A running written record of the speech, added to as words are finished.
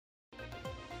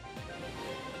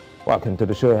Welcome to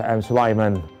the show. I'm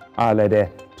Sulaiman Aledeh.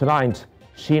 Tonight,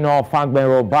 Sina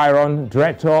Fagbenro-Byron,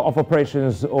 Director of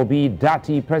Operations,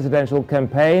 Obi-Datti Presidential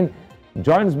Campaign,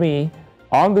 joins me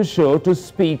on the show to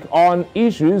speak on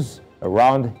issues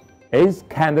around his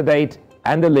candidate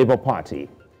and the Labour Party.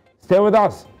 Stay with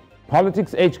us.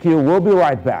 Politics HQ will be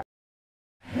right back.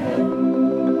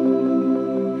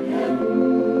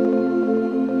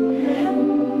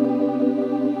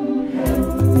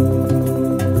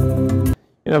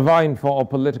 Vying for a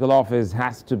political office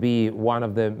has to be one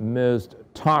of the most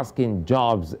tasking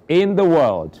jobs in the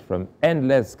world, from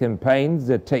endless campaigns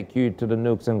that take you to the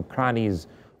nooks and crannies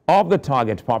of the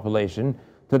target population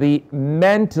to the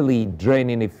mentally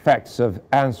draining effects of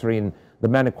answering the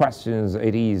many questions.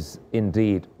 It is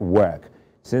indeed work.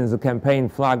 Since the campaign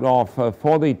flagged off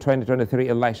for the 2023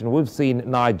 election, we've seen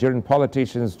Nigerian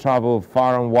politicians travel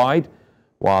far and wide,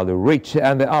 while the rich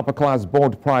and the upper class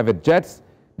board private jets.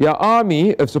 Their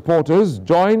army of supporters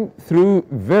join through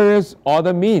various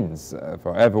other means.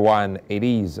 For everyone, it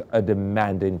is a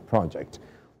demanding project.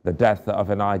 The death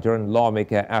of a Nigerian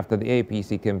lawmaker after the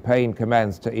APC campaign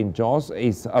commenced in Jos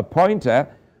is a pointer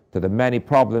to the many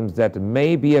problems that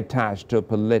may be attached to a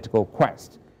political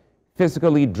quest.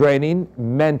 Physically draining,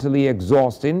 mentally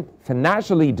exhausting,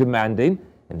 financially demanding,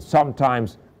 and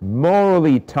sometimes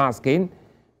morally tasking,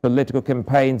 political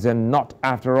campaigns are not,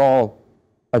 after all,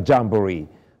 a jamboree.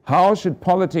 How should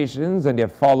politicians and their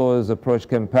followers approach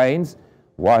campaigns?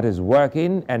 What is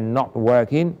working and not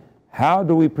working? How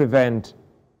do we prevent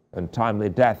untimely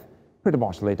death? Pretty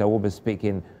much later, we'll be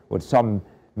speaking with some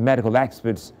medical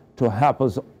experts to help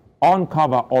us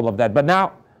uncover all of that. But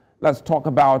now, let's talk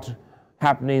about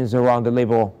happenings around the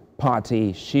Labour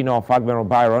Party. Sina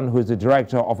Fagbenro-Byron, who is the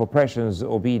Director of Operations,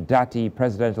 Obi-Datti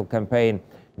Presidential Campaign,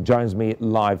 joins me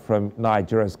live from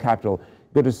Nigeria's capital.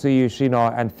 Good to see you,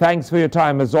 Sina, and thanks for your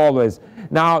time as always.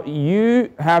 Now,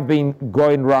 you have been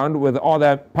going around with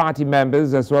other party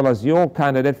members as well as your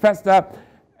candidate. First up,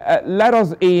 let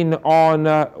us in on,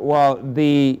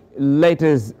 the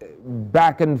latest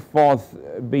back and forth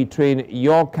between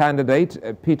your candidate,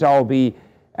 Peter Obi,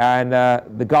 and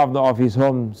the governor of his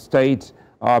home state,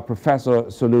 Professor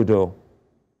Soludo.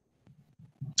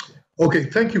 Okay,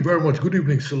 thank you very much. Good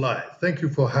evening, Sulai. Thank you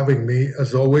for having me,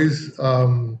 as always.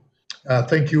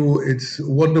 Thank you. It's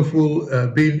wonderful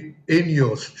being in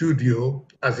your studio,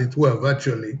 as it were,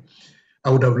 virtually.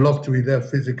 I would have loved to be there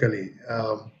physically.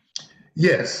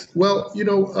 Yes, well,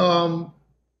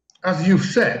 as you've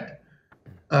said,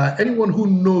 anyone who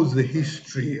knows the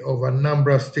history of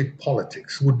Anambra state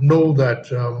politics would know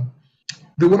that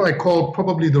what I call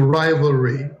probably the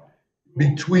rivalry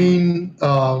between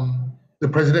the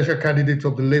presidential candidate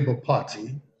of the Labour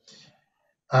Party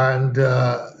and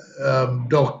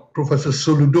Professor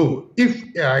Soludo, if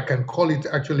I can call it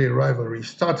actually a rivalry,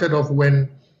 started off when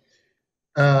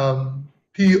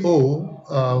Peter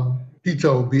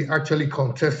Obi actually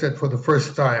contested for the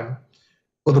first time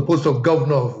for the post of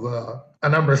governor of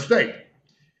Anambra State.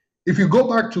 If you go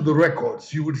back to the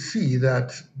records, you would see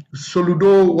that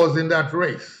Soludo was in that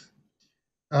race.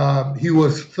 He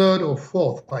was third or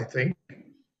fourth, I think.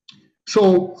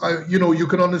 So, you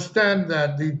can understand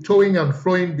that the toing and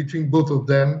froing between both of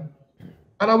them,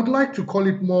 and I would like to call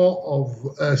it more of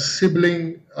a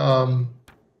sibling,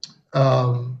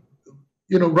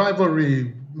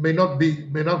 rivalry may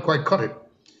not quite cut it.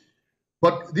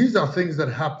 But these are things that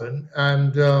happen,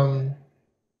 and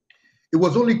it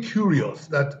was only curious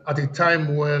that at a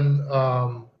time when,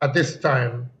 at this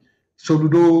time,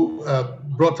 Soludo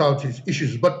brought out his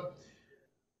issues, but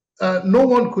no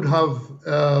one could have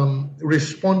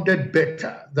responded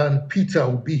better than Peter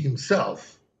Obi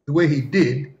himself, the way he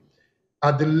did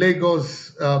at the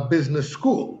Lagos Business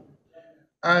School.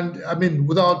 And I mean,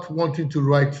 without wanting to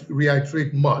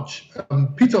reiterate much,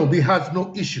 Peter Obi has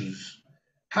no issues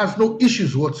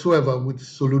whatsoever with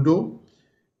Soludo.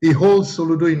 He holds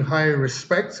Soludo in high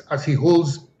respect, as he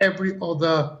holds every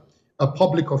other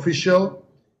public official,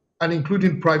 and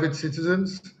including private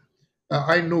citizens.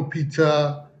 I know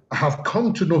Peter. I have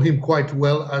come to know him quite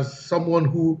well as someone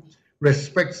who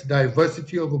respects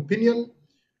diversity of opinion,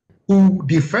 who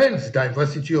defends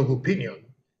diversity of opinion,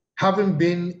 having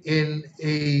been in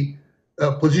a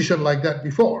position like that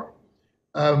before.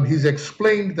 He's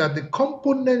explained that the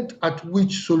component at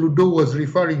which Soludo was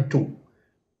referring to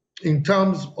in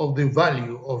terms of the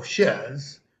value of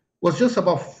shares was just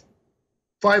about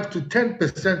 5 to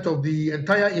 10% of the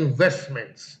entire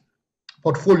investments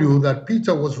portfolio that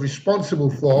Peter was responsible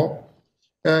for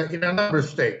in Anambra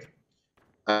State.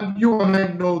 And you and I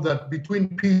know that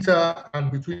between Peter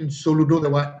and between Soludo,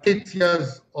 there were 8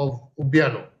 years of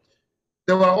Obiano.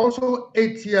 There were also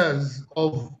 8 years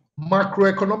of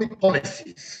macroeconomic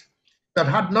policies that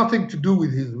had nothing to do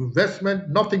with his investment,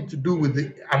 nothing to do with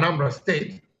the Anambra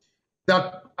state,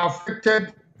 that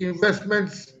affected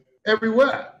investments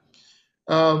everywhere.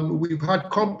 We've had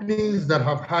companies that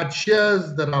have had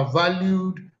shares that are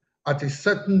valued at a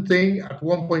certain thing at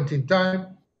one point in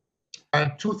time,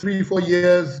 and 2, 3, 4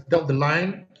 years down the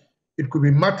line, it could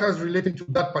be matters relating to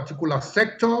that particular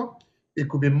sector. It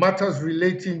could be matters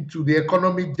relating to the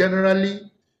economy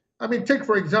generally. I mean, take,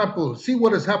 for example, see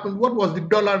what has happened. What was the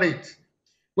dollar rate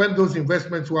when those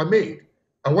investments were made?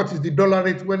 And what is the dollar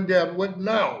rate when they are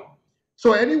now?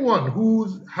 So anyone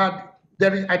who's had,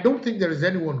 I don't think there is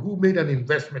anyone who made an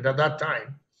investment at that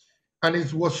time and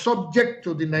it was subject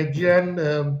to the Nigerian,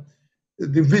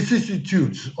 the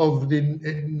vicissitudes of the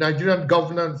Nigerian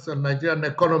governance and Nigerian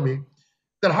economy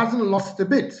that hasn't lost a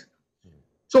bit.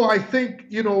 So I think,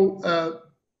 you know,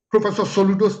 Professor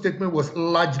Soludo's statement was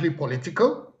largely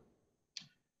political.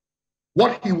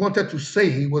 What he wanted to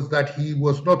say was that he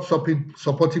was not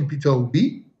supporting Peter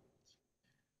Obi,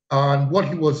 and what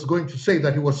he was going to say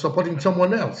that he was supporting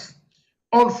someone else.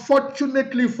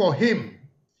 Unfortunately for him,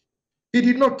 he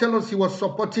did not tell us he was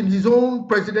supporting his own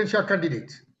presidential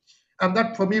candidate. And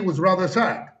that for me was rather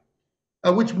sad,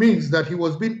 which means that he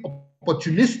was being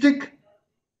opportunistic,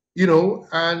 you know,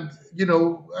 and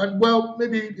well,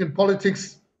 maybe in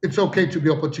politics, it's okay to be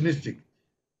opportunistic.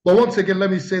 But once again,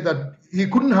 let me say that he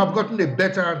couldn't have gotten a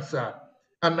better answer,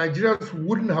 and Nigerians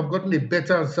wouldn't have gotten a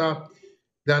better answer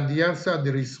than the answer and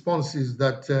the responses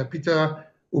that Peter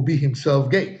Obi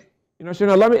himself gave. You know,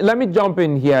 Sina, let me jump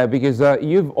in here because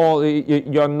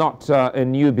you're not a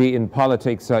newbie in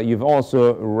politics. You've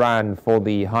also ran for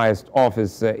the highest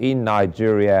office in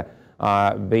Nigeria,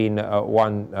 being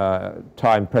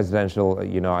one-time presidential,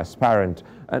 aspirant.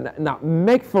 And now,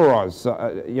 make for us,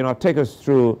 take us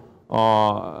through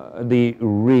the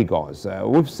rigors.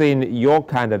 We've seen your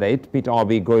candidate, Peter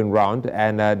Obi, going round,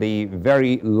 and the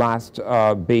very last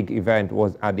big event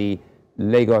was at the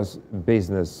Lagos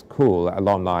Business School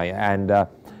alumni. And,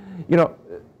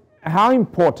 how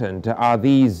important are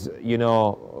these,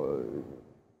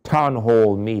 town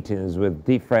hall meetings with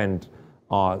different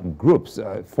groups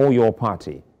for your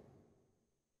party?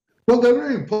 Well, they're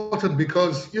very important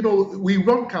because, we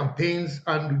run campaigns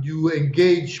and you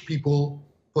engage people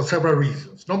for several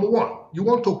reasons. Number one, you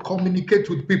want to communicate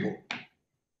with people,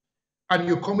 and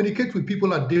you communicate with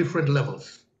people at different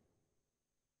levels.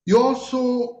 You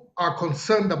also are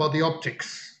concerned about the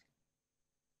optics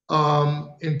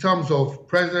in terms of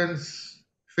presence,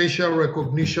 facial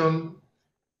recognition,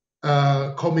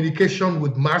 communication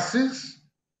with masses,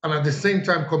 and at the same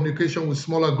time, communication with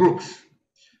smaller groups.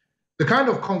 The kind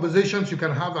of conversations you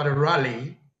can have at a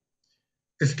rally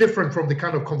is different from the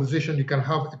kind of conversation you can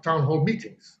have at town hall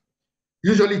meetings.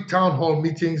 Usually, town hall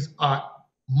meetings are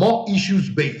more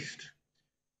issues-based.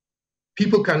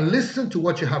 People can listen to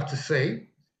what you have to say,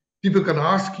 people can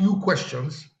ask you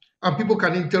questions, and people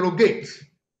can interrogate,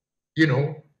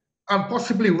 and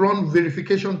possibly run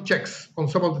verification checks on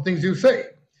some of the things you say.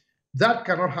 That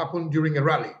cannot happen during a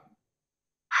rally.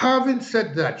 Having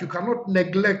said that, you cannot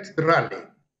neglect the rally,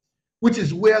 which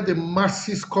is where the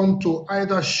masses come to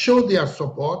either show their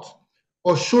support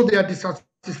or show their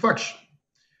dissatisfaction.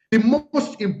 The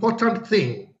most important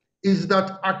thing is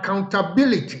that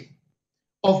accountability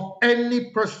of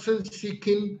any person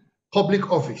seeking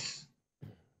public office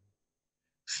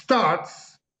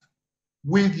starts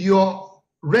with your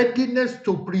readiness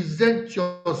to present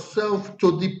yourself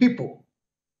to the people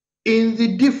in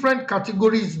the different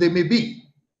categories they may be.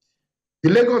 The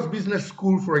Lagos Business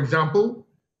School, for example,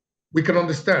 we can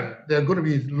understand there's going to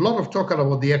be a lot of talk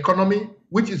about the economy,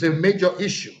 which is a major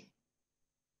issue.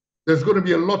 There's going to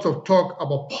be a lot of talk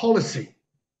about policy,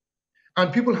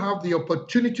 and people have the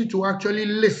opportunity to actually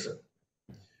listen.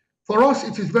 For us,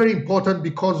 it is very important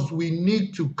because we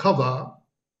need to cover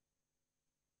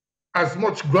as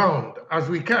much ground as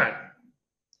we can.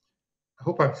 I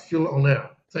hope I'm still on air.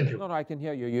 Thank you. No, I can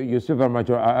hear you. You're still very much,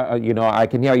 I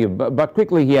can hear you. But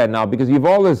quickly here now, because you've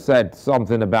always said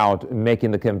something about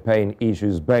making the campaign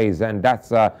issues-based, and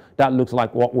that looks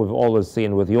like what we've always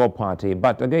seen with your party.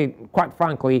 But again, quite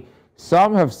frankly,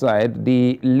 some have said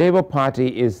the Labour Party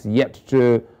is yet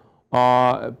to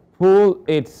pull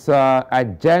its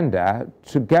agenda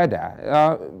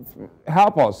together.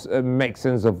 Help us make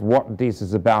sense of what this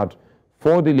is about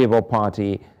for the Labour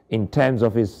Party in terms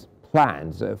of its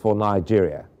plans for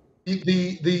Nigeria.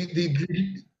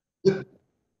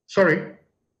 Sorry.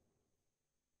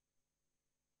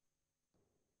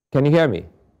 Can you hear me?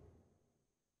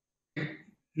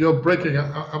 You're breaking.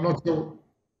 I'm not sure.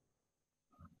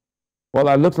 Well,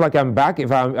 it looks like I'm back.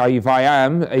 If I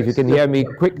am, if you can hear me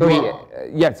quickly.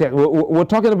 Yes, yes. We're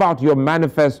talking about your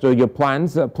manifesto, your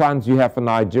plans, plans you have for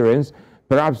Nigerians.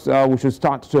 Perhaps we should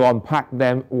start to unpack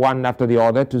them one after the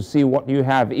other to see what you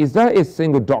have. Is there a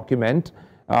single document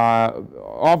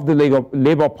of the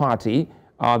Labour Party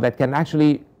that can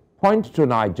actually point to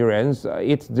Nigerians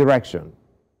its direction?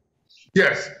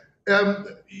 Yes.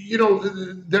 You know,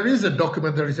 there is a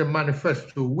document, there is a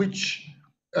manifesto, which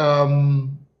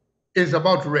is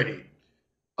about ready.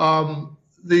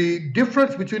 The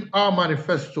difference between our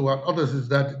manifesto and others is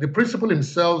that the principal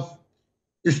himself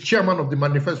is chairman of the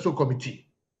manifesto committee.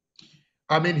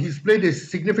 I mean, he's played a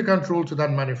significant role to that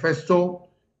manifesto.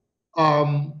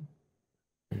 A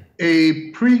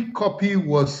pre-copy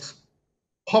was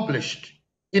published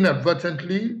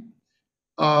inadvertently,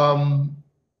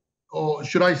 or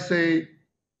should I say,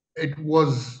 it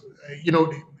was, you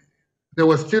know, there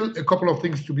was still a couple of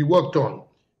things to be worked on,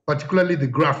 particularly the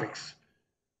graphics.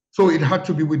 So it had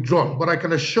to be withdrawn. But I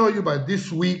can assure you by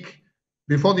this week,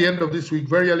 before the end of this week,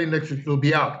 very early next week, it will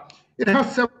be out. It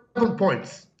has 7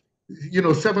 points, you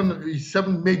know,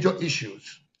 seven major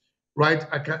issues, right?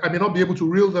 I may not be able to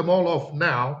reel them all off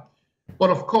now, but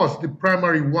of course, the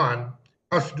primary one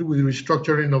has to do with the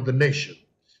restructuring of the nation.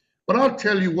 But I'll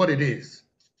tell you what it is.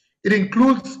 It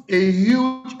includes a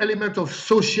huge element of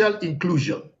social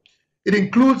inclusion. It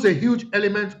includes a huge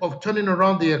element of turning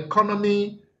around the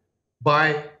economy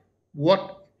by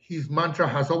what his mantra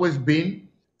has always been,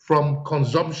 from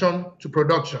consumption to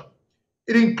production.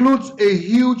 It includes a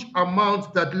huge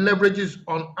amount that leverages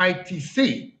on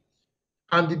ITC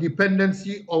and the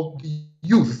dependency of the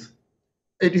youth.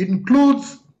 It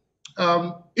includes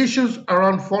issues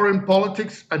around foreign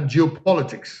politics and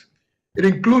geopolitics. It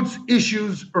includes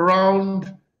issues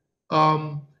around,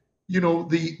 you know,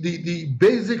 the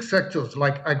basic sectors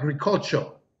like agriculture,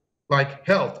 like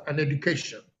health and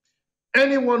education.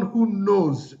 Anyone who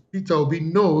knows Peter Obi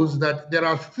knows that there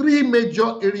are 3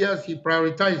 major areas he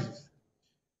prioritizes.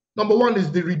 Number 1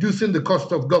 is the reducing the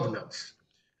cost of governance.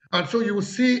 And so you will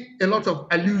see a lot of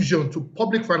allusion to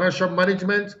public financial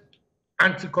management,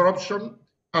 anti-corruption,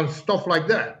 and stuff like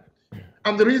that.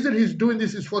 And the reason he's doing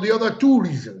this is for the other 2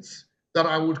 reasons that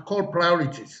I would call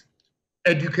priorities: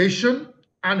 education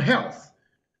and health.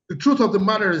 The truth of the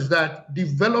matter is that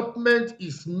development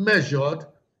is measured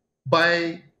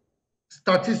by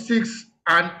statistics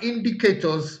and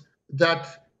indicators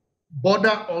that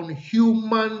border on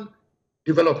human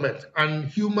development and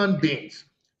human beings.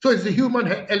 So it's the human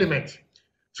element.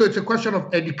 So it's a question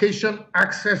of education,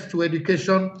 access to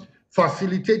education,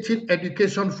 facilitating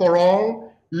education for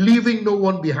all, leaving no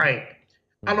one behind.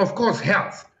 And of course,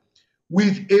 health,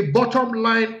 with a bottom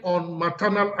line on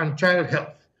maternal and child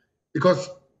health, because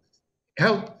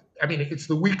health, I mean, it's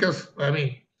the weakest, I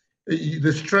mean,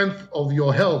 the strength of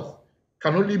your health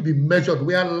can only be measured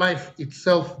where life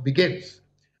itself begins.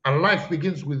 And life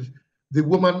begins with the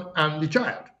woman and the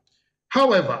child.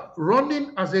 However,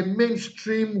 running as a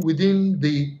mainstream within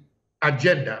the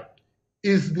agenda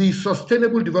is the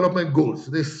Sustainable Development Goals,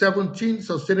 the 17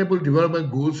 Sustainable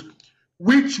Development Goals,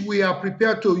 which we are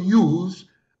prepared to use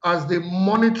as the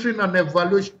monitoring and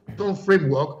evaluation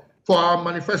framework for our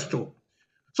manifesto.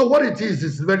 So what it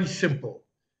is very simple.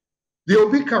 The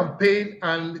Obi campaign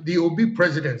and the Obi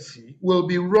presidency will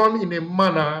be run in a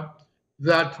manner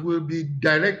that will be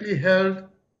directly held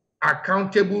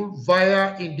accountable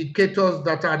via indicators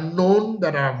that are known,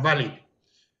 that are valid.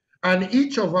 And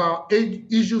each of our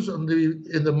issues in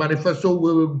the manifesto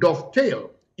will dovetail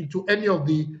into any of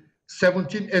the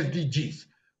 17 SDGs.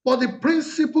 But the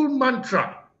principal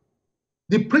mantra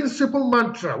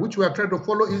which we are trying to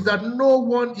follow is that no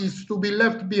one is to be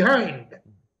left behind.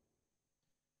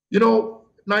 You know,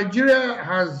 Nigeria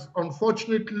has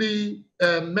unfortunately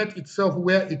met itself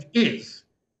where it is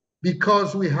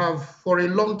because we have for a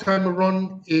long time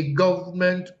run a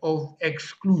government of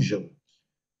exclusion.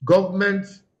 Government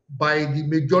by the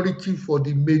majority, for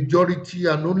the majority,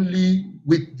 and only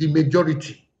with the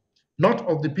majority, not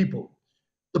of the people.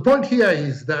 The point here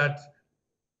is that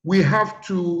we have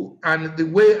to, and the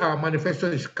way our manifesto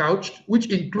is couched, which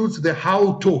includes the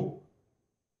how to.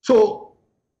 So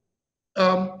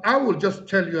I will just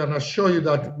tell you and assure you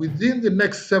that within the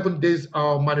next 7 days,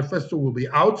 our manifesto will be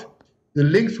out. The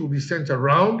links will be sent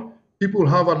around. People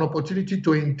have an opportunity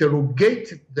to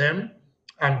interrogate them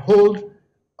and hold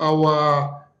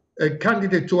our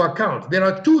candidate to account. There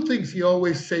are 2 things he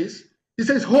always says. He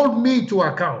says, hold me to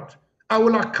account. I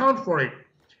will account for it.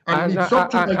 And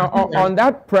on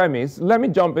that premise, let me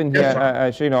jump in here,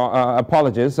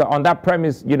 apologies. On that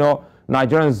premise, you know,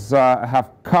 Nigerians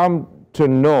have come to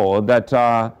know that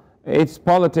its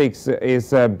politics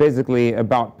is basically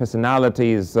about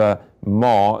personalities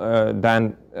more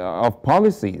than of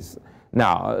policies.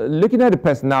 Now, looking at the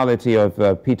personality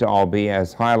of Peter Obi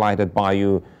as highlighted by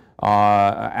you,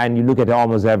 and you look at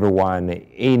almost everyone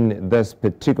in this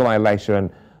particular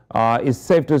election, it's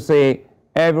safe to say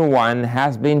everyone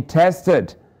has been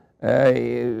tested.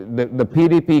 The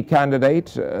PDP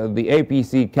candidate, the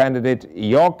APC candidate,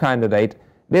 your candidate,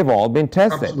 they've all been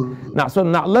tested.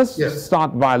 Absolutely. Now let's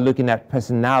start by looking at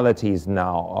personalities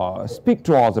now. Speak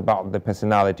to us about the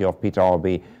personality of Peter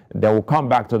Obi. Then we'll come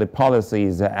back to the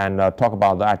policies and talk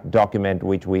about that document,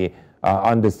 which we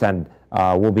understand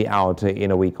will be out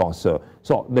in a week or so.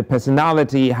 So the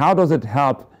personality, how does it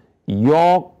help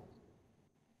your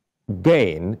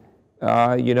gain,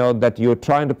 that you're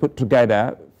trying to put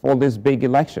together for this big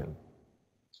election?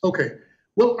 Okay.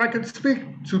 Well, I can speak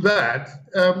to that.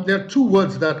 There are two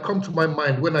words that come to my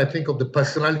mind when I think of the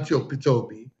personality of Peter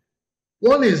Obi.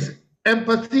 One is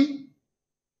empathy,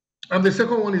 and the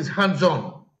second one is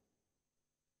hands-on.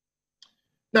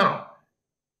 Now,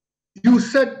 you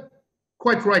said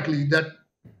quite rightly that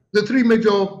the three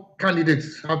major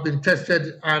candidates have been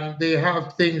tested and they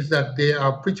have things that they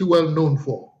are pretty well known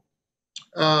for.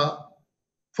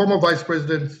 Former Vice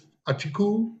President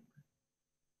Atiku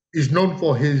is known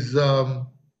for his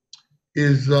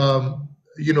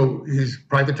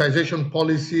privatization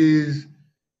policies,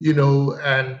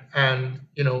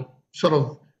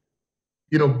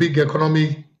 big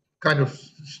economic kind of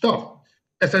stuff,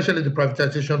 essentially the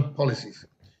privatization policies.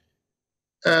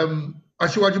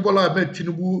 Asiwaju Bola Ahmed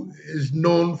Tinubu is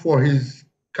known for his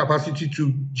capacity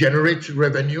to generate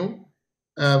revenue.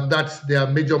 That's their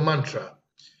major mantra.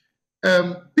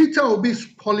 Peter Obi's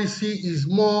policy is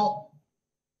more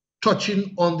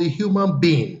touching on the human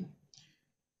being.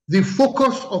 The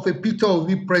focus of a Peter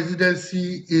Obi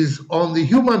presidency is on the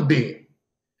human being.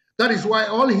 That is why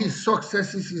all his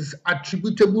successes is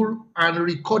attributable and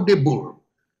recordable,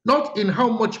 not in how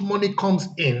much money comes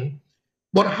in,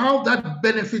 but how that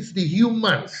benefits the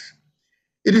humans.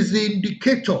 It is the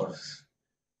indicators,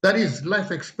 that is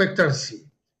life expectancy.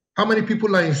 How many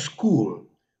people are in school?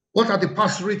 What are the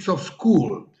pass rates of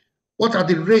school? What are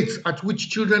the rates at which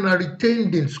children are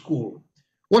retained in school?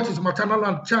 What is maternal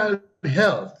and child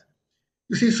health?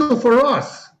 You see, so for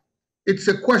us, it's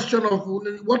a question of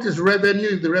what is revenue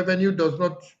if the revenue does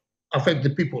not affect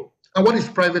the people? And what is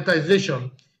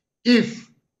privatization if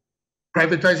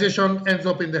privatization ends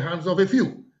up in the hands of a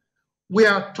few? We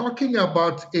are talking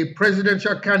about a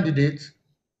presidential candidate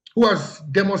who has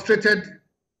demonstrated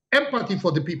empathy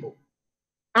for the people.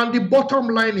 And the bottom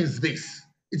line is this.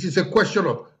 It is a question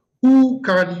of who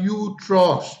can you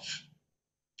trust?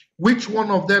 Which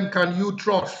one of them can you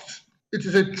trust? It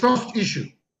is a trust issue.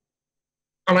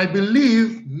 And I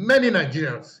believe many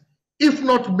Nigerians, if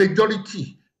not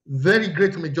majority, very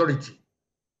great majority,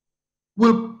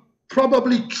 will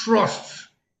probably trust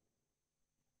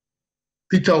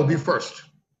Peter Obi first.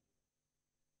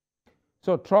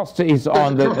 So trust is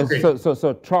on the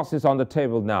so trust is on the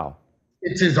table now.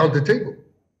 It is on the table.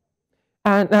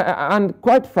 And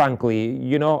quite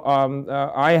frankly,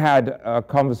 I had a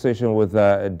conversation with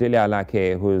Dele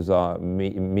Alake, who's a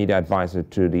media advisor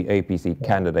to the APC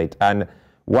candidate, and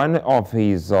one of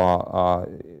his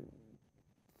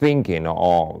thinking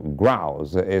or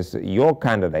grounds is your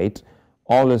candidate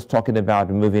always talking about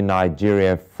moving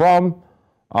Nigeria from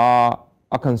a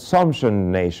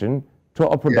consumption nation to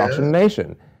a production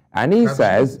nation. And he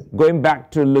says, going back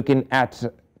to looking at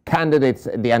candidates,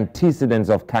 the antecedents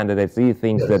of candidates, he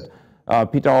thinks that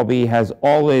Peter Obi has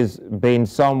always been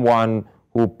someone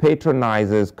who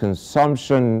patronizes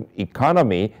consumption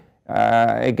economy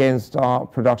against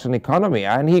production economy.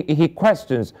 And he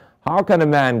questions, how can a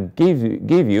man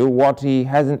give you what he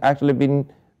hasn't actually been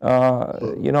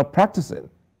practicing?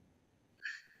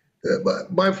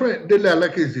 My friend Dele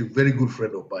Alake is a very good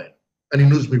friend of mine, and he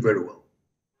knows me very well.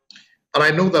 And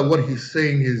I know that what he's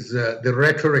saying is the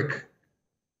rhetoric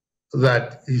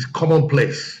that is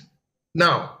commonplace.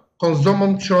 Now,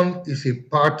 consumption is a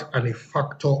part and a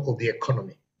factor of the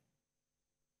economy.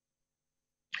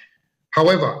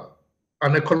 However,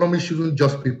 an economy shouldn't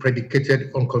just be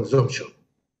predicated on consumption.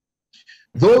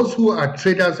 Those who are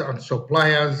traders and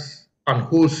suppliers and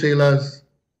wholesalers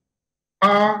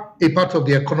are a part of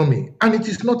the economy, and it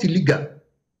is not illegal.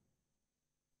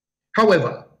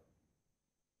 However,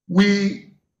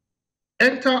 we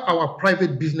enter our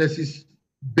private businesses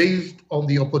based on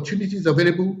the opportunities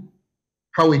available,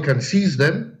 how we can seize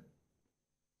them,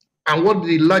 and what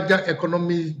the larger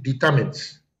economy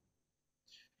determines.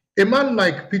 A man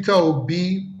like Peter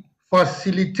Obi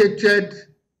facilitated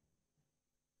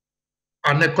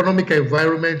an economic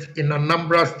environment in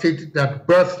Anambra State that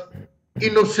birthed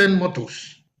Innoson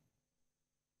motors.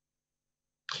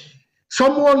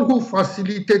 Someone who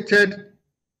facilitated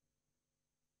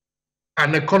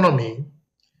an economy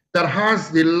that has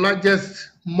the largest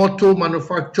motor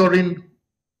manufacturing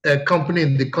company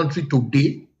in the country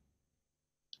today,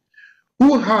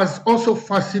 who has also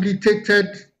facilitated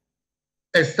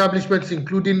establishments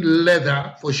including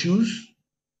leather for shoes.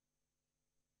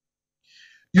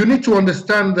 You need to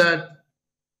understand that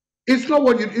it's not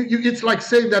what it's like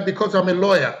saying that because I'm a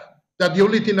lawyer, that the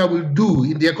only thing I will do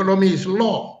in the economy is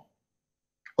law.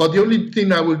 Or the only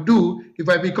thing I will do if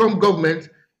I become government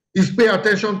is pay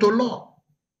attention to law.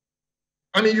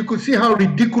 I mean, you could see how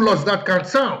ridiculous that can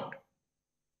sound.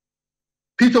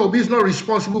 Peter Obi is not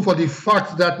responsible for the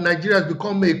fact that Nigeria has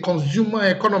become a consumer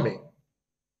economy.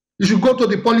 You should go to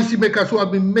the policymakers who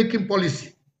have been making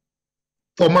policy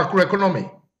for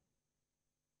macroeconomy.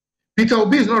 Peter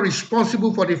Obi is not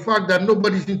responsible for the fact that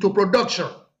nobody's into production.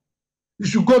 You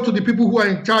should go to the people who are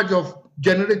in charge of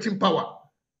generating power.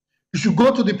 You should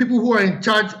go to the people who are in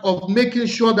charge of making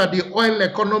sure that the oil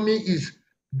economy is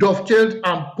dovetailed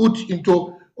and put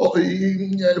into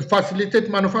facilitate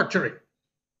manufacturing.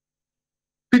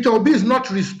 Peter Obi is not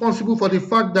responsible for the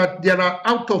fact that there are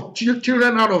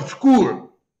children out of school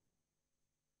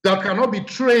that cannot be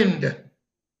trained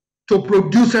to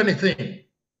produce anything.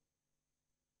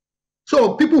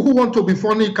 So people who want to be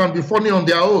funny can be funny on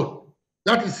their own.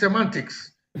 That is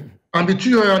semantics. And the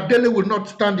Chiyoya Dele will not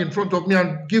stand in front of me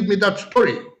and give me that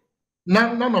story.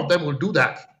 None of them will do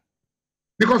that.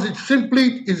 Because it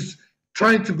simply is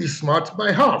trying to be smart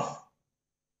by half.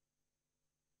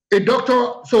 A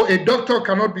doctor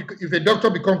cannot be, if a doctor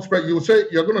becomes president,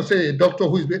 you're going to say a doctor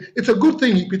who is, it's a good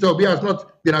thing Peter Obi has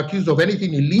not been accused of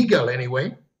anything illegal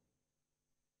anyway.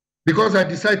 Because I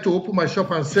decide to open my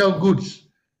shop and sell goods.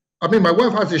 I mean, my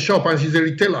wife has a shop and she's a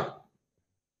retailer.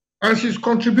 And she's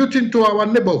contributing to our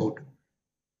neighborhood.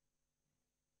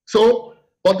 So,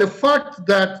 but the fact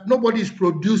that nobody is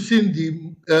producing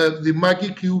the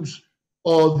Maggie cubes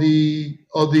or the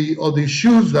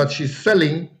shoes that she's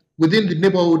selling within the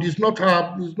neighborhood is not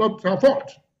her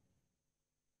fault.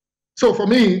 So for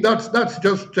me, that's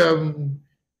just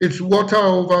it's water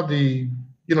over the,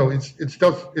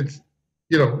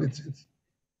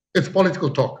 it's political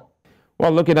talk.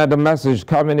 Well, looking at the message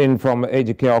coming in from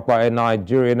Ejike Okpa, a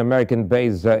Nigerian American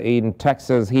based in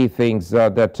Texas, he thinks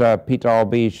that Peter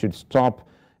Obi should stop,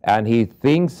 and he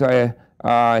thinks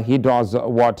he does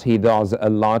what he does a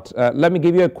lot. Let me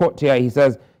give you a quote here. He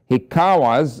says, he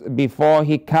cowers before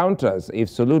he counters. If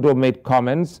Soludo made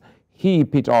comments,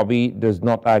 Peter Obi, does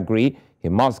not agree. He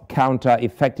must counter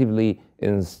effectively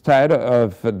instead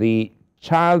of the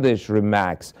childish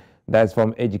remarks. That's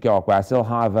from Ejike Okpa. I still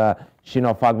have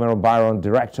Sina Fagbenro-Byron,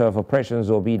 Director of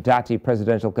Operations, Obi-Datti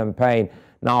presidential campaign.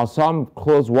 Now, some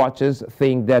close watchers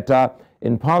think that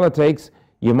in politics,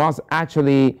 you must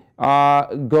actually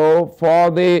go for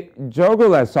the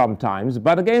jugular sometimes.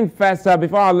 But again, first,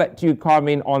 before I let you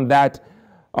comment on that,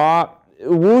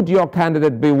 would your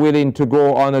candidate be willing to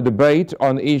go on a debate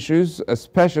on issues,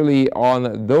 especially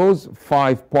on those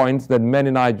 5 points that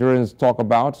many Nigerians talk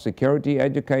about: security,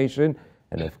 education,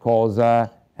 and of course,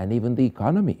 and even the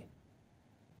economy?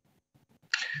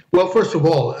 Well, first of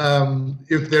all,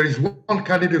 if there is one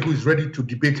candidate who is ready to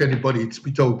debate anybody, it's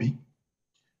Peter Obi.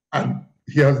 And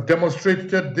he has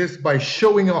demonstrated this by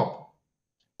showing up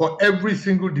for every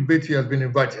single debate he has been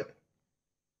invited.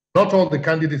 Not all the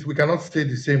candidates, we cannot say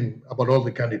the same about all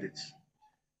the candidates.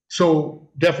 So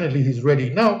definitely he's ready.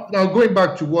 Now going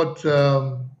back to what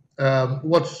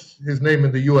what's his name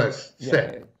in the US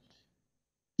said.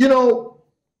 You know,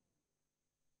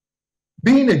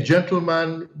 being a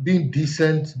gentleman, being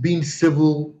decent, being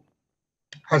civil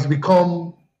has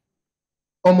become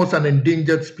almost an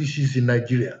endangered species in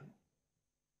Nigeria.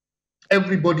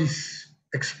 Everybody's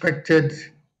expected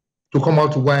to come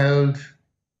out wild,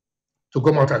 to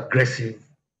come out aggressive,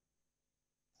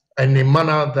 in a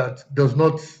manner that does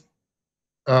not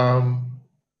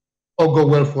augur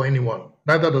well for anyone.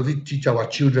 Neither does it teach our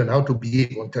children how to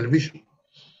behave on television.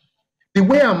 The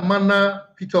way and manner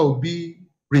Peter Obi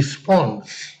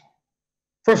responds,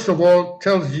 first of all,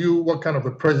 tells you what kind of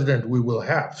a president we will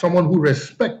have. Someone who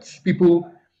respects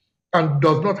people and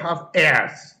does not have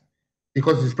heirs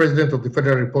because he's president of the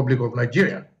Federal Republic of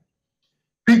Nigeria.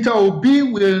 Peter Obi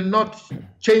will not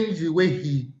change the way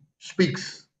he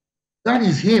speaks. That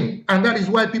is him, and that is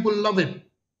why people love him.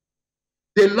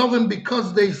 They love him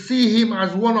because they see him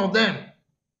as one of them.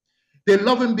 They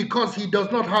love him because he does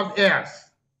not have heirs.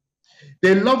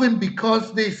 They love him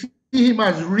because they see him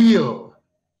as real.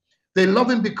 They love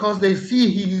him because they see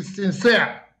he is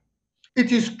sincere.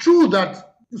 It is true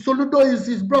that Soludo is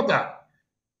his brother.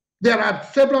 There are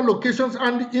several locations,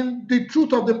 and in the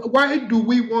truth of them, why do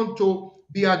we want to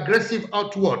be aggressive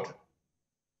outward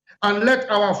and let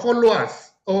our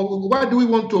followers, or why do we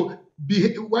want to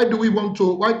be, why do we want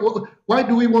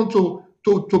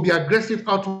to be aggressive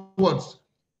outwards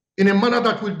in a manner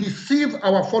that will deceive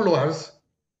our followers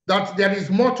that there is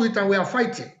more to it and we are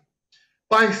fighting?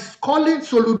 By calling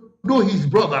Soludo his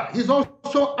brother, he's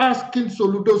also asking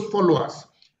Soludo's followers,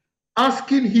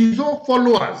 asking his own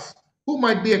followers who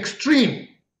might be extreme,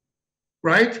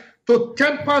 right, to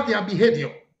temper their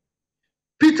behavior.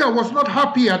 Peter was not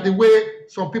happy at the way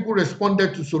some people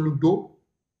responded to Soludo.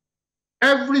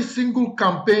 Every single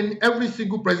campaign, every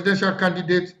single presidential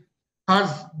candidate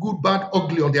has good, bad,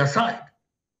 ugly on their side.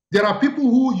 There are people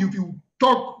who, if you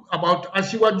talk about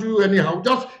Asiwaju anyhow,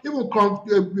 just even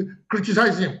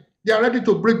criticize him, they are ready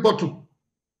to break bottle.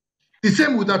 The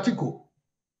same with Atiku.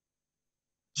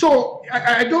 So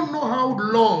I don't know how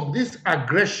long this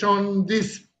aggression,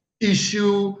 this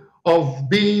issue of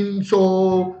being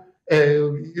so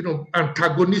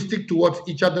antagonistic towards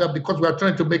each other because we are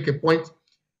trying to make a point,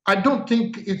 I don't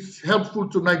think it's helpful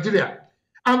to Nigeria.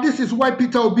 And this is why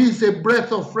Peter Obi is a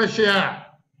breath of fresh air.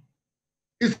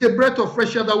 It's a breath of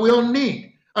fresh air that we all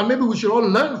need, and maybe we should all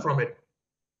learn from it.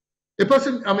 A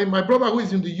person, my brother who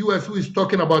is in the US, who is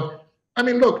talking about,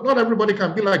 look, not everybody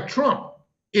can be like Trump.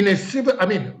 In a civil,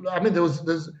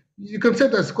 you can say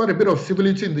there's quite a bit of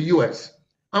civility in the US.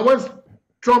 And once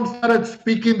Trump started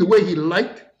speaking the way he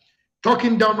liked,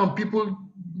 talking down on people,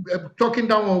 talking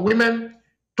down on women,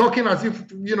 talking as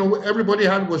if, everybody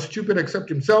was stupid except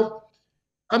himself.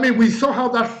 We saw how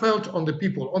that felt on the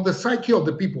people, on the psyche of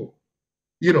the people.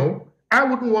 I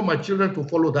wouldn't want my children to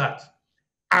follow that.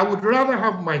 I would rather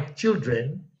have my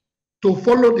children to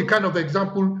follow the kind of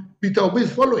example Peter Obi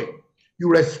is following. You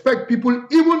respect people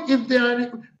even if they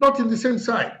are not in the same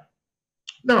side.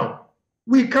 Now,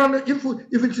 we can,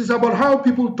 if it is about how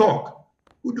people talk,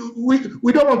 we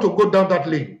don't want to go down that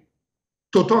lane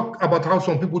to talk about how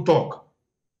some people talk.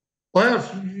 Or else,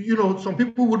 some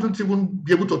people wouldn't even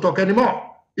be able to talk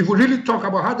anymore if we really talk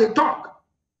about how they talk.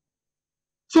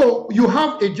 So you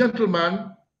have a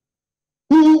gentleman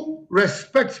who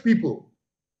respects people,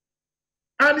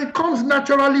 and it comes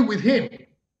naturally with him.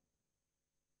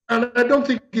 And I don't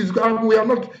think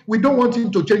we don't want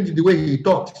him to change the way he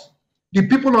talks. The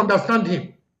people understand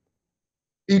him.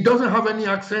 He doesn't have any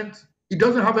accent. He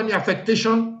doesn't have any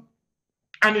affectation.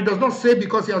 And he does not say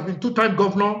because he has been two-time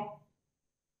governor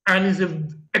and is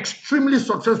an extremely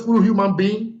successful human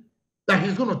being that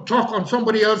he's going to talk on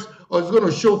somebody else or he's going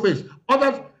to show face.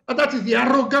 That is the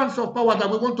arrogance of power that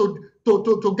we want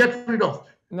to get rid of.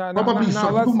 Probably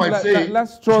some people might say...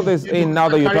 Let's throw this in now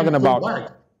that you're talking about...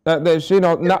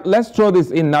 let's throw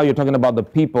this in now. You're talking about the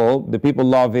people. The people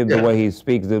love him the way he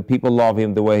speaks. The people love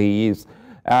him the way he is.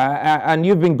 And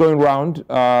you've been going around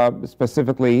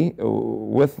specifically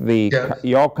with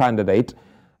your candidate.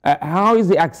 How is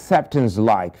the acceptance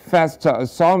like? First,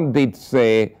 some did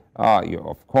say,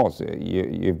 of course,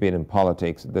 you've been in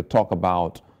politics. They talk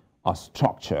about a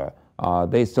structure.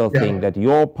 They still think that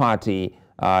your party,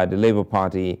 the Labour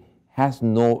Party, has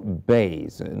no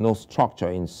base, no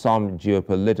structure in some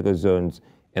geopolitical zones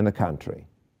in the country.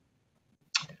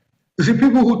 You see,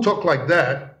 people who talk like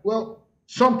that, well,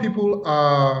 some people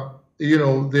are,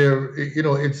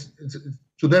 it's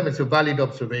to them it's a valid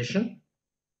observation,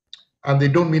 and they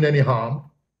don't mean any harm.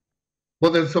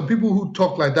 But there's some people who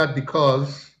talk like that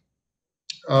because,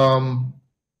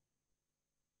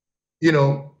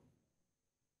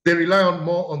 they rely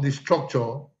more on the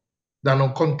structure than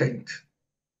on content.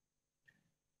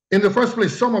 In the first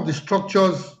place, some of the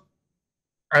structures,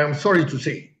 I am sorry to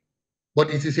say, but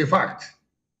it is a fact.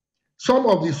 Some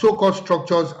of the so-called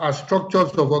structures are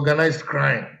structures of organized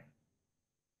crime.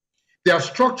 They are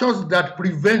structures that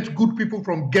prevent good people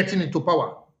from getting into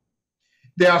power.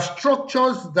 They are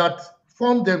structures that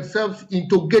form themselves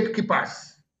into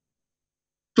gatekeepers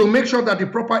to make sure that the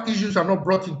proper issues are not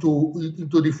brought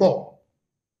into the fore.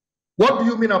 What do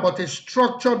you mean about a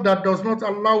structure that does not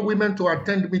allow women to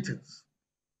attend meetings?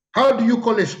 How do you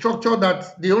call a structure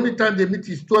that the only time they meet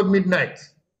is 12 midnight?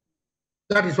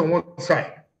 That is on one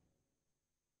side.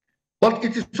 But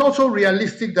it is also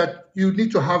realistic that you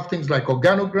need to have things like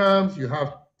organograms, you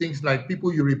have things like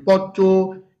people you report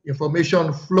to,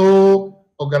 information flow,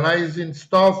 organizing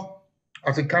stuff.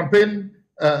 As a campaign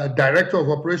director of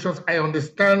operations, I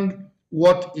understand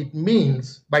what it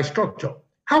means by structure.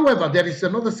 However, there is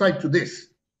another side to this.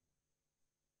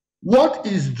 What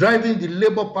is driving the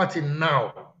Labour Party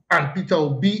now and Peter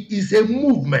Obi is a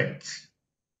movement.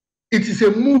 It is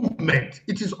a movement.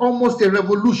 It is almost a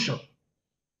revolution.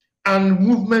 And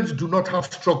movements do not have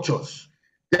structures.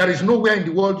 There is nowhere in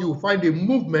the world you will find a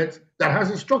movement that has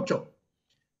a structure.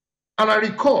 And I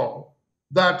recall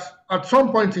that at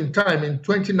some point in time in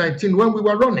 2019, when we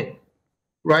were running,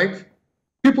 right,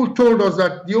 people told us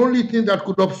that the only thing that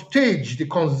could upstage the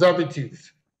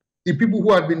conservatives, the people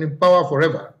who had been in power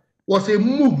forever, was a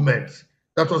movement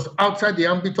that was outside the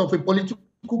ambit of a political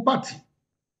party.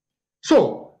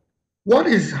 So what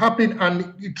is happening,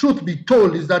 and the truth be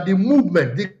told, is that the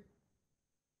movement,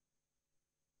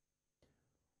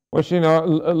 well, Sina,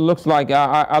 looks like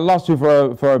I lost you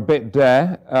for a bit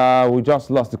there. We just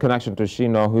lost the connection to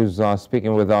Sina, who's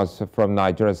speaking with us from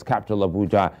Nigeria's capital,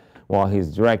 Abuja. Well, he's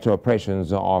Director of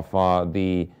Operations of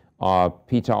the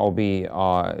Peter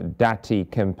Obi-Datti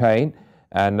campaign.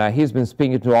 And he's been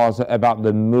speaking to us about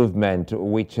the movement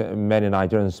which many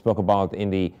Nigerians spoke about in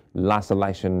the last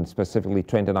election, specifically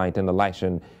 2019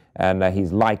 election. And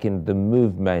he's likened the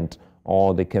movement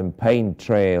or the campaign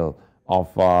trail of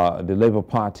the Labour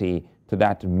Party to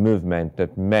that movement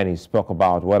that many spoke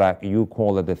about, whether you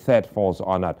call it the third force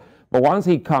or not. But once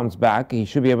he comes back, he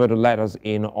should be able to let us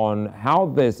in on how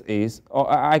this is. Oh,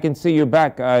 I can see you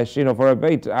back, Sina, for a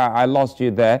bit. I lost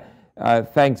you there.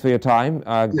 Thanks for your time.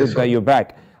 Good that you're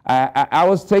back. I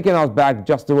was taking us back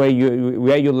just the way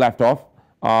where you left off.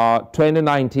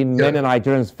 2019, many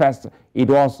Nigerians first, it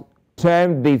was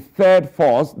termed the third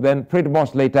force, then pretty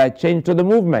much later changed to the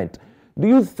movement. Do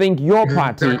you think your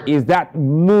party is that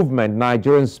movement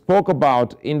Nigerians spoke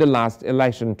about in the last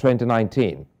election,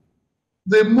 2019?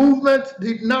 The movement,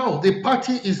 the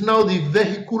party is now the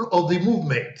vehicle of the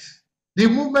movement. The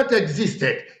movement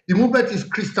existed. The movement is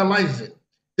crystallizing.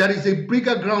 There is a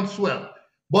bigger groundswell,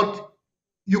 but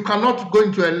you cannot go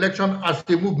into election as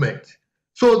a movement.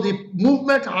 So the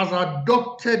movement has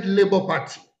adopted Labour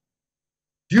Party.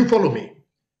 Do you follow me?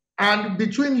 And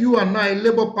between you and I,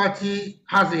 Labour Party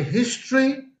has a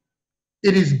history.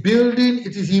 It is building,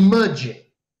 it is emerging.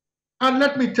 And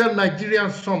let me tell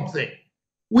Nigerians something.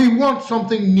 We want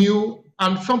something new,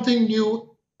 and something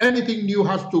new, anything new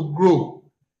has to grow.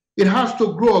 It has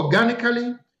to grow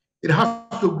organically, it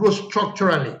has to grow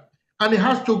structurally, and it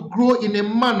has to grow in a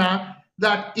manner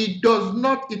that it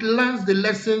learns the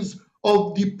lessons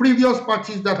of the previous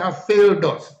parties that have failed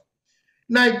us.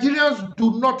 Nigerians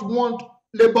do not want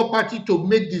Labour Party to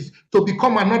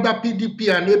become another PDP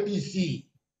and APC.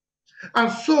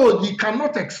 And so they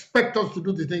cannot expect us to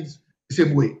do the things the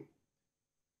same way.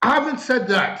 Having said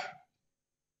that,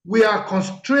 we are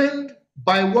constrained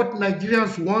by what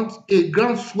Nigerians want, a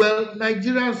groundswell.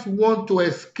 Nigerians want to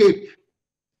escape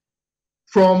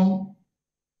from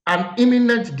an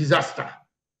imminent disaster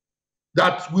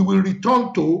that we will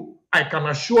return to, I can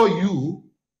assure you,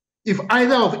 if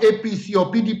either of APC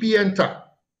or PDP enter.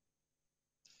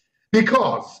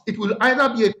 Because it will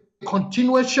either be a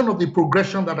continuation of the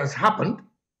progression that has happened,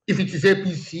 if it is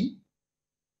APC,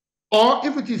 or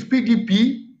if it is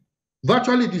PDP,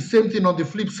 virtually the same thing on the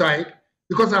flip side,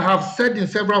 because I have said in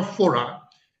several fora,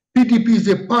 PDP is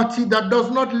a party that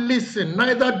does not listen,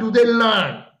 neither do they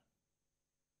learn.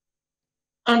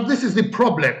 And this is the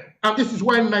problem, and this is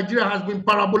why Nigeria has been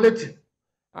parabolating.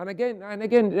 And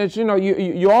again, you know,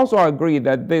 you also agree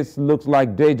that this looks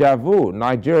like deja vu.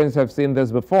 Nigerians have seen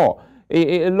this before.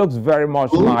 It looks very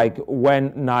much like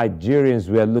when Nigerians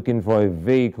were looking for a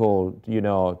vehicle, you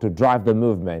know, to drive the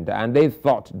movement, and they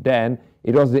thought then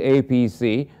it was the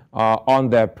APC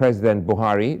under President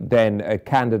Buhari, then a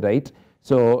candidate.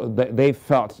 So they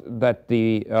felt that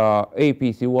the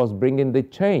APC was bringing the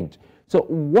change. So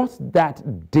what's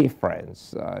that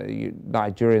difference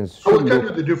Nigerians should I will tell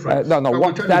you the difference.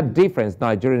 What's that difference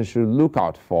Nigerians should look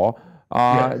out for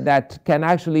that can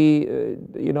actually,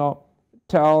 you know,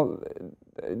 tell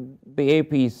the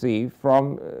APC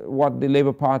from what the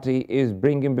Labour Party is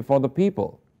bringing before the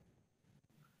people?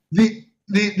 The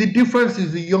difference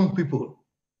is the young people.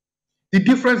 The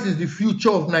difference is the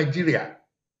future of Nigeria.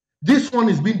 This one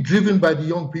is being driven by the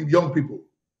young people.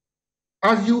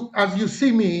 As you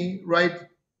see me, right,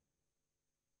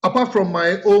 apart from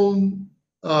my own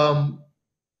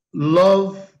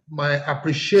love, my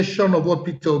appreciation of what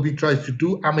Peter Obi tries to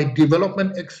do, I'm a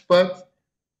development expert,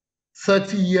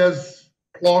 30 years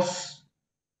plus.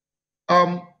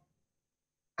 I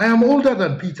am older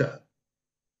than Peter,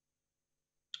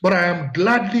 but I am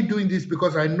gladly doing this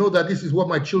because I know that this is what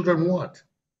my children want.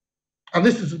 And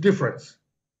this is the difference.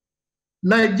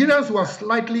 Nigerians were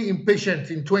slightly impatient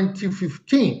in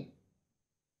 2015,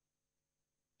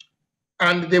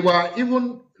 and they were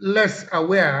even less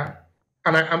aware.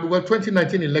 And well,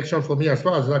 2019 election for me, as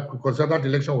far as that, because that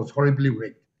election was horribly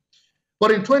rigged. But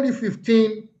in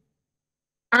 2015,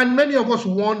 And many of us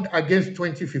warned against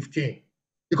 2015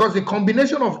 because the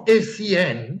combination of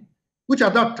ACN, which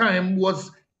at that time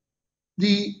was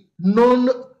the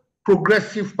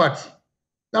non-progressive party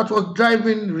that was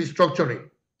driving restructuring,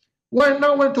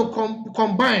 now went to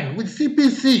combine with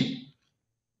CPC,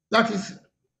 that is,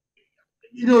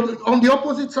 on the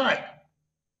opposite side.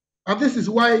 And this is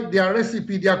why their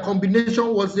recipe, their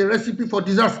combination was a recipe for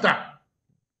disaster.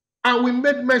 And we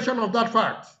made mention of that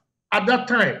fact at that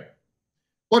time.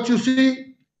 But you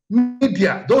see,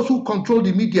 media, those who control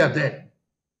the media then,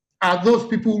 are those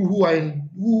people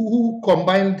who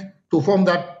combined to form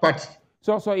that party.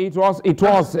 So it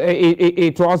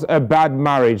was a bad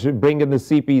marriage, bringing the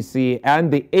CPC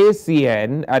and the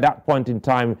ACN at that point in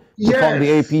time to form the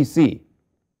APC.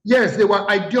 Yes, they were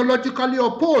ideologically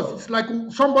opposed. It's like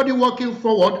somebody walking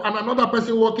forward and another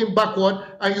person walking backward,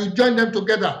 and you join them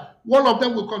together. One of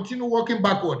them will continue walking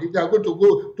backward if they are going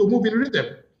to move in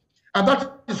rhythm. And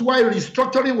that is why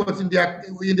restructuring was in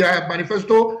their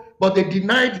manifesto, but they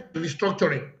denied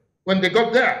restructuring when they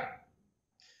got there.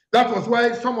 That was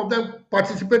why some of them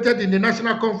participated in the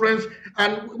national conference,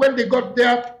 and when they got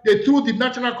there, they threw the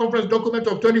national conference document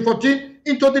of 2014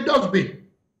 into the dustbin.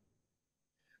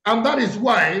 And that is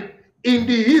why, in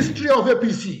the history of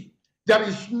APC, there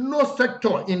is no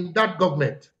sector in that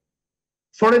government,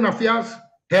 foreign affairs,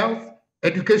 health,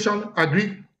 education,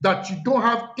 agri, that you don't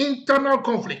have internal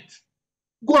conflict.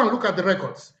 Go and look at the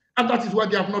records. And that is why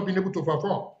they have not been able to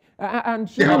perform. And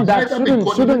shouldn't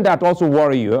that also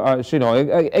worry you,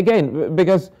 again,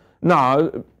 because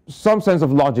now, some sense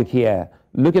of logic here,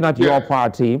 looking at your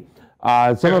party,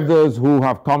 some of those who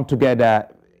have come together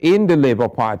in the Labour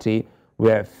Party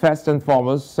were first and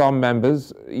foremost some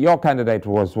members. Your candidate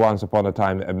was once upon a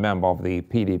time a member of the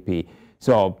PDP.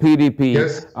 So PDP,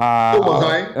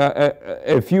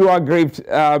 a few aggrieved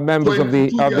members of the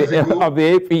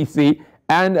APC,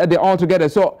 and they're all together.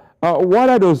 So what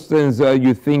are those things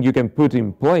you think you can put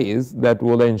in place that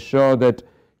will ensure that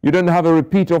you don't have a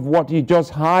repeat of what you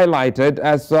just highlighted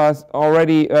as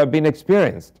already been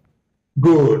experienced?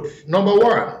 Good. Number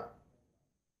one,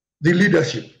 the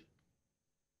leadership.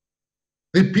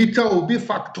 The Peter Obi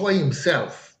factor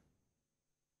himself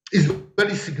is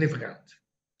very significant.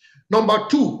 Number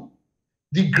two,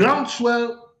 the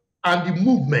groundswell and the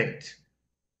movement,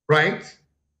 right?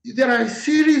 There are a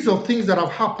series of things that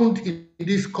have happened in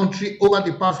this country over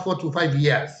the past 4 to 5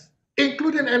 years,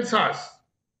 including NSAS,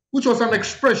 which was an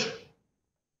expression,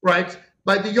 right,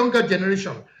 by the younger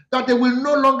generation, that they will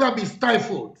no longer be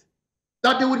stifled,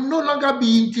 that they will no longer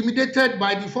be intimidated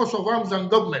by the force of arms and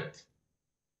government.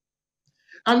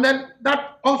 And then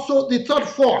that also the third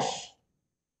force,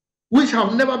 which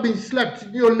have never been slept,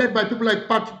 led by people like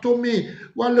Pat Tomi,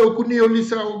 Wale Okuni,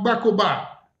 Olisa Obakoba.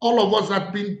 All of us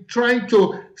have been trying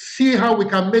to see how we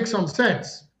can make some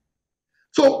sense.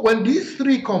 So when these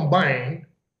three combine,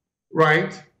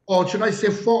 right, or should I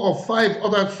say 4 or 5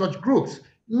 other such groups,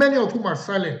 many of whom are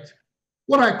silent,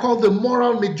 what I call the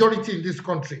moral majority in this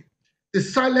country, the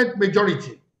silent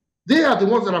majority, they are the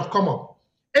ones that have come up.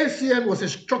 ACN was a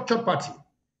structured party.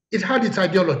 It had its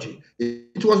ideology.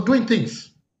 It was doing things.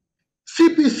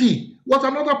 CPC was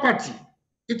another party.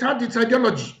 It had its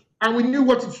ideology, and we knew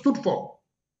what it stood for.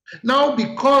 Now,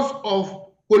 because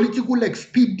of political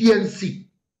expediency,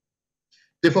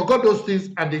 they forgot those things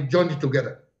and they joined it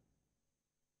together.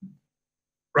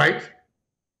 Right?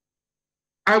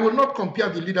 I will not compare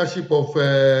the leadership of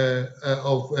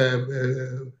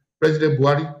President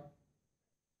Buhari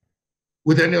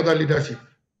with any other leadership.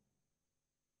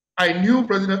 I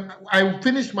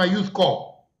finished my youth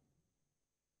corps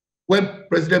when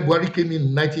President Buhari came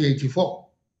in 1984.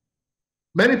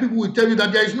 Many people will tell you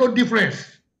that there is no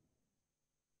difference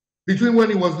between when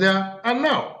he was there and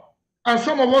now. And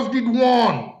some of us did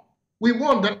warn. We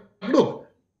warned that, look,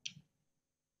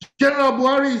 General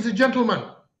Buhari is a gentleman.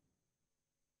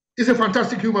 He's a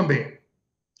fantastic human being.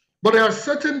 But there are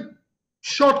certain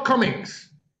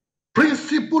shortcomings,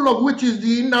 principle of which is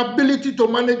the inability to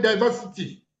manage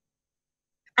diversity.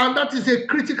 And that is a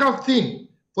critical thing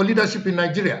for leadership in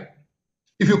Nigeria.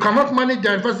 If you cannot manage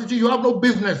diversity, you have no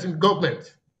business in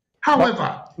government.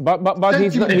 However, but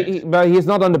he's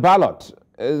not on the ballot.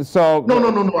 So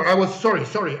no. I was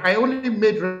sorry. I only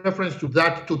made reference to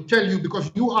that to tell you because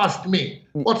you asked me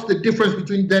what's the difference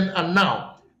between then and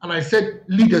now, and I said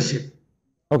leadership.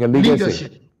 Okay,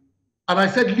 leadership. And I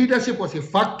said leadership was a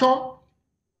factor,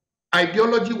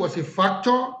 ideology was a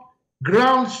factor,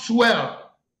 groundswell.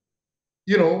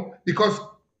 Because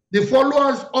the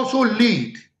followers also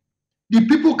lead. The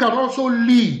people can also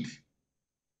lead.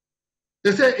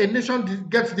 They say a nation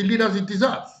gets the leaders it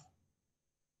deserves.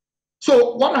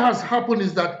 So what has happened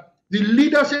is that The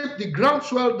leadership, the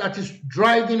groundswell that is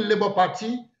driving Labour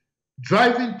Party,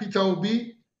 driving Peter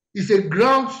Obi, is a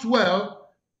groundswell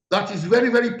that is very,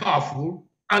 very powerful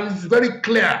and is very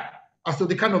clear as to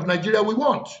the kind of Nigeria we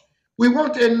want. We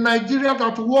want a Nigeria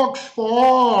that works for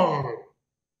all.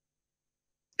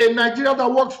 A Nigeria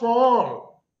that works for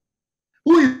all.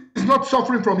 Who is not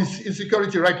suffering from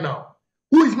insecurity right now?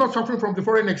 Who is not suffering from the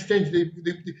foreign exchange,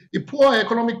 the poor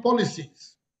economic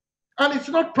policies? And it's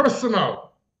not personal.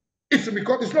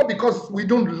 It's not because we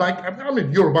don't like. I'm a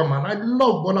Yoruba man. I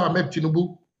love Bola Ahmed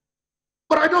Tinubu,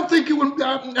 but I don't think he will.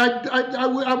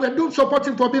 I don't support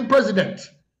him for being president.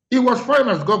 He was fine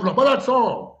as governor, but that's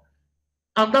all.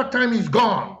 And that time is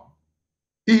gone.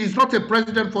 He is not a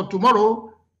president for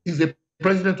tomorrow. He's a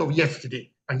president of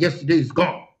yesterday, and yesterday is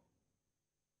gone.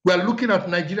 We are looking at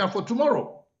Nigeria for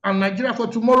tomorrow, and Nigeria for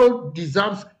tomorrow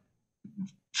deserves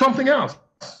something else.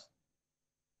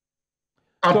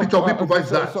 And Peter Obi provides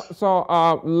that. So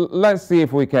let's see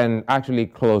if we can actually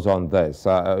close on this.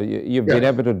 You've been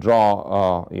able to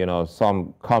draw,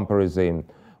 some comparison,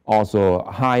 also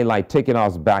highlight, taking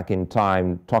us back in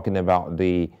time, talking about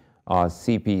the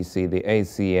CPC, the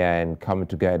ACN coming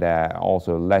together,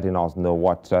 also letting us know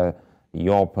what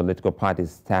your political party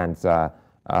stands, to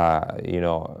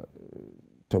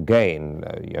gain,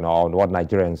 what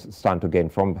Nigerians stand to gain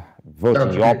from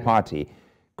voting your party.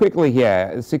 Quickly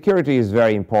here, security is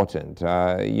very important.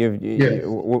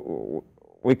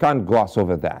 We can't gloss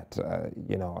over that.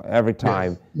 Every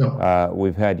time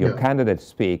we've heard your candidate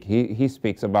speak, he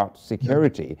speaks about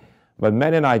security. But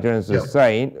many Nigerians are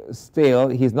saying still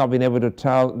he's not been able to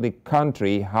tell the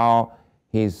country how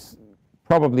he's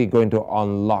probably going to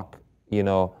unlock,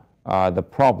 the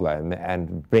problem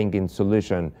and bring in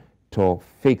solution to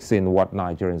fixing what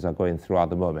Nigerians are going through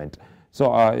at the moment.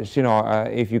 So,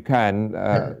 if you can,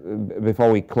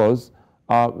 before we close,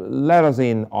 let us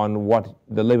in on what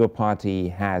the Labour Party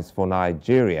has for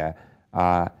Nigeria,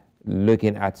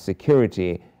 looking at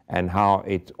security and how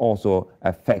it also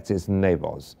affects its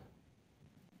neighbors.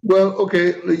 Well,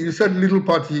 okay, you said little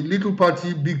party,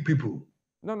 big people.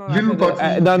 No,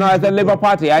 I said Labour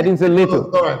Party. I didn't say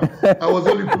little. All right, I was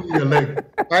only pulling your leg.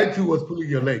 I too was pulling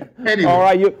your leg. Anyway, all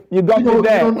right, you got me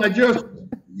there.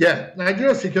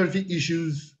 Nigeria's security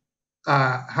issues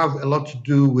have a lot to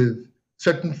do with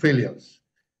certain failures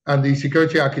and the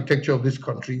security architecture of this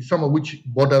country, some of which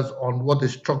borders on what the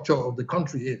structure of the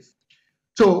country is.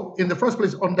 So, in the first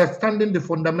place, understanding the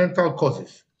fundamental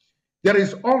causes. There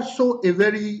is also a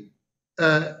very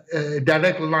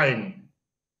direct line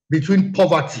between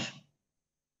poverty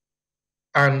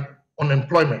and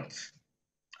unemployment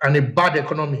and a bad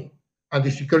economy and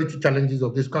the security challenges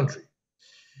of this country.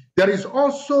 There is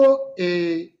also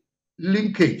a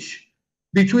linkage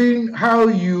between how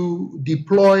you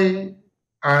deploy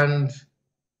and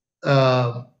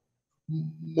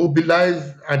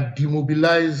mobilize and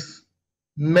demobilize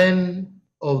men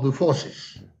of the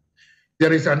forces.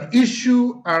 There is an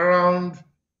issue around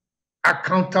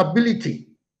accountability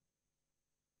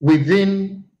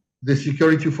within the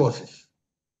security forces.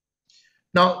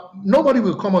 Now, nobody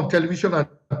will come on television and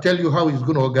tell you how he's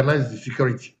going to organize the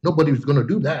security. Nobody is going to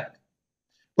do that.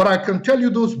 But I can tell you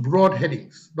those broad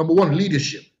headings. Number one,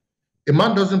 leadership. A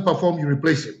man doesn't perform, you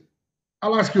replace him.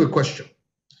 I'll ask you a question.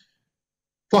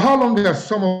 For how long have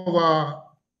some of our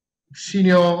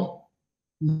senior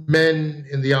men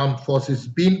in the armed forces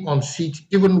been on seat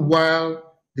even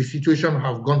while the situation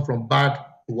have gone from bad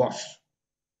to worse?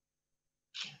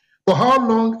 For how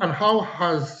long and how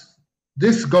has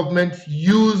this government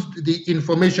used the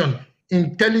information,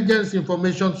 intelligence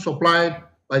information supplied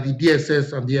by the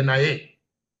DSS and the NIA?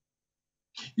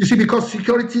 You see, because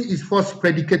security is first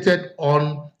predicated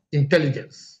on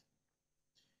intelligence.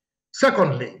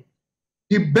 Secondly,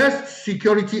 the best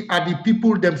security are the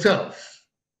people themselves.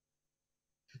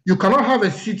 You cannot have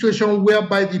a situation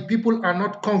whereby the people are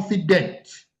not confident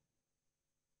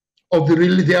of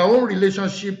their own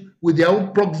relationship with their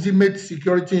own proximate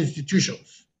security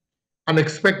institutions and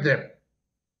expect them.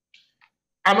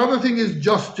 Another thing is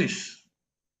justice.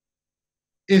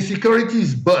 Insecurity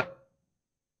is birth.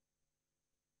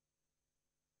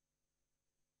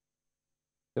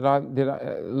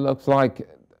 Looks like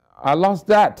I lost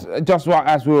that just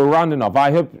as we were rounding off.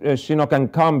 I hope Sina can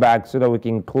come back so that we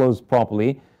can close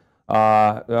properly.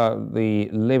 The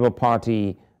Labour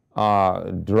Party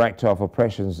Director of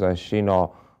Operations, Sina,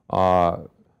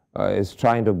 is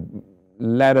trying to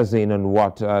let us in on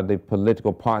what the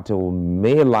political party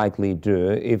may likely do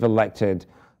if elected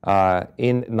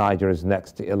in Nigeria's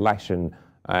next election,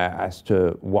 as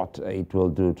to what it will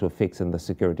do to fixing the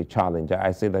security challenge.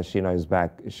 I see that Sina is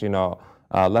back. Sina,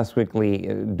 let's quickly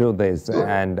do this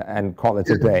and call it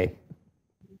a day.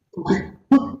 Okay.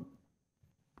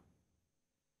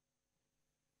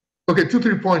 Okay,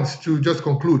 3 points to just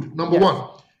conclude. Number one,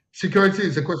 security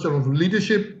is a question of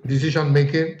leadership, decision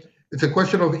making. It's a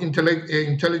question of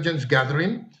intelligence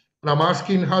gathering. And I'm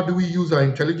asking, how do we use our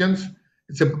intelligence?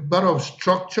 It's a matter of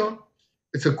structure.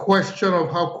 It's a question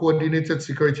of how coordinated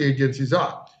security agencies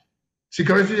are.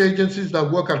 Security agencies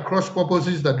that work at cross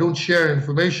purposes, that don't share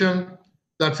information,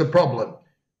 that's a problem.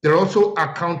 There are also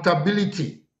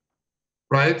accountability,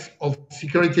 right, of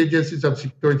security agencies and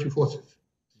security forces.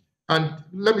 And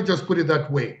let me just put it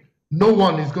that way. No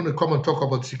one is going to come and talk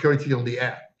about security on the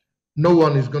air. No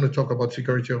one is going to talk about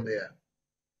security on the air.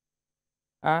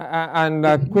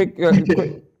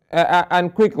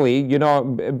 Quickly, you know,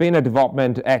 being a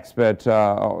development expert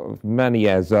of many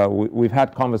years, we've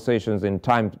had conversations in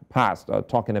time past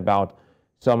talking about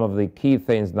some of the key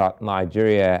things that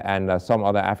Nigeria and some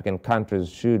other African countries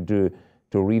should do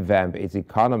to revamp its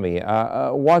economy.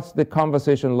 What's the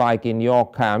conversation like in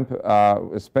your camp,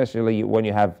 especially when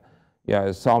you have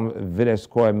some village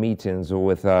square meetings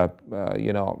with,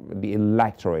 you know, the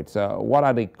electorate? What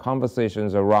are the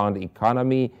conversations around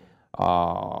economy,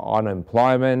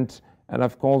 unemployment, and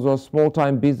of course,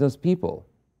 small-time business people?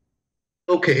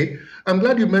 Okay, I'm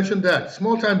glad you mentioned that.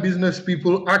 Small-time business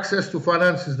people, access to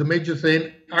finance is the major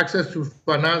thing. Access to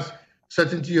finance,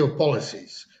 certainty of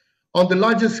policies. On the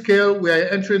larger scale, we are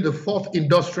entering the fourth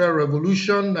industrial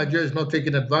revolution. Nigeria is not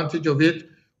taking advantage of it.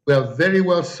 We are very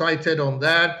well cited on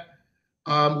that.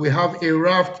 We have a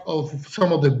raft of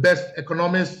some of the best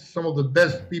economists, some of the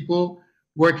best people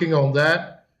working on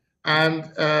that. And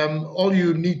all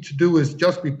you need to do is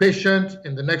just be patient.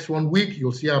 In the next 1 week,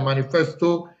 you'll see our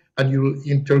manifesto and you'll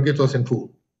interrogate us in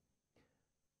full.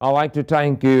 I'd like to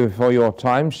thank you for your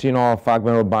time, Sina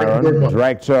Fagbenro-Byron,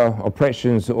 Director,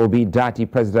 Operations, Obi-Datti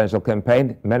Presidential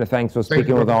Campaign. Many thanks for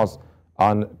speaking with us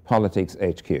on Politics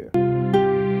HQ.